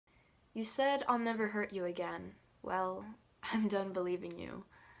You said I'll never hurt you again. Well, I'm done believing you.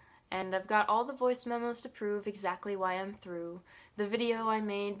 And I've got all the voice memos to prove exactly why I'm through. The video I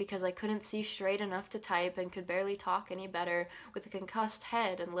made because I couldn't see straight enough to type and could barely talk any better, with a concussed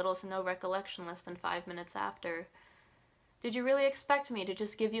head and little to no recollection less than 5 minutes after. Did you really expect me to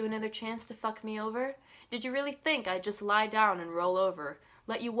just give you another chance to fuck me over? Did you really think I'd just lie down and roll over?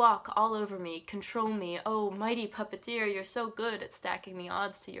 Let you walk all over me, control me, oh, mighty puppeteer, you're so good at stacking the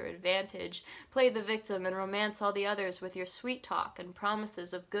odds to your advantage. Play the victim and romance all the others with your sweet talk and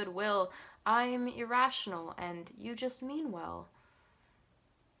promises of goodwill. I'm irrational, and you just mean well.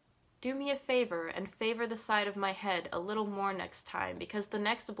 Do me a favor and favor the side of my head a little more next time, because the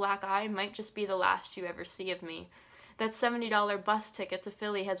next black eye might just be the last you ever see of me. That $70 bus ticket to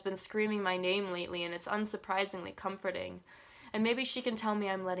Philly has been screaming my name lately, and it's unsurprisingly comforting. And maybe she can tell me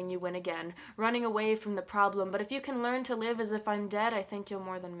I'm letting you win again, running away from the problem, but if you can learn to live as if I'm dead, I think you'll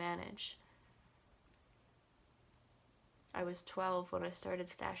more than manage. I was 12 when I started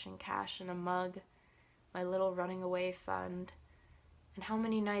stashing cash in a mug, my little running away fund, and how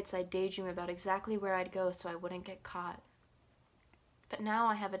many nights I'd daydream about exactly where I'd go so I wouldn't get caught. But now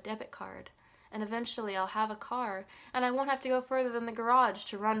I have a debit card, and eventually I'll have a car, and I won't have to go further than the garage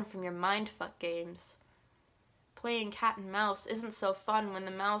to run from your mindfuck games. Playing cat and mouse isn't so fun when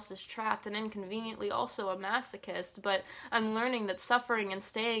the mouse is trapped and inconveniently also a masochist, but I'm learning that suffering and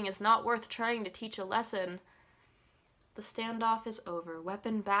staying is not worth trying to teach a lesson. The standoff is over,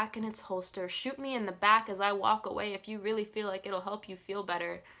 weapon back in its holster. Shoot me in the back as I walk away if you really feel like it'll help you feel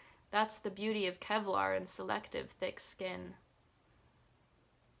better. That's the beauty of Kevlar and selective thick skin.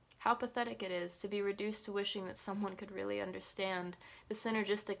 How pathetic it is to be reduced to wishing that someone could really understand the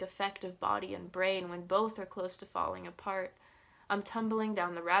synergistic effect of body and brain when both are close to falling apart. I'm tumbling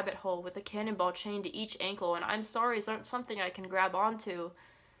down the rabbit hole with a cannonball chained to each ankle, and I'm sorry's aren't something I can grab onto.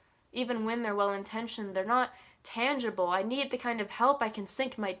 Even when they're well-intentioned, they're not tangible. I need the kind of help I can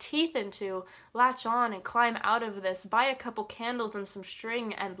sink my teeth into, latch on and climb out of this, buy a couple candles and some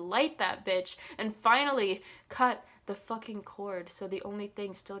string and light that bitch, and finally cut the fucking cord so the only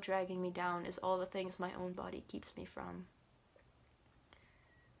thing still dragging me down is all the things my own body keeps me from.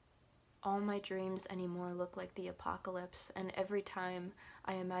 All my dreams anymore look like the apocalypse, and every time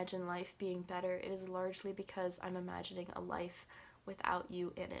I imagine life being better, it is largely because I'm imagining a life without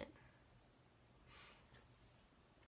you in it.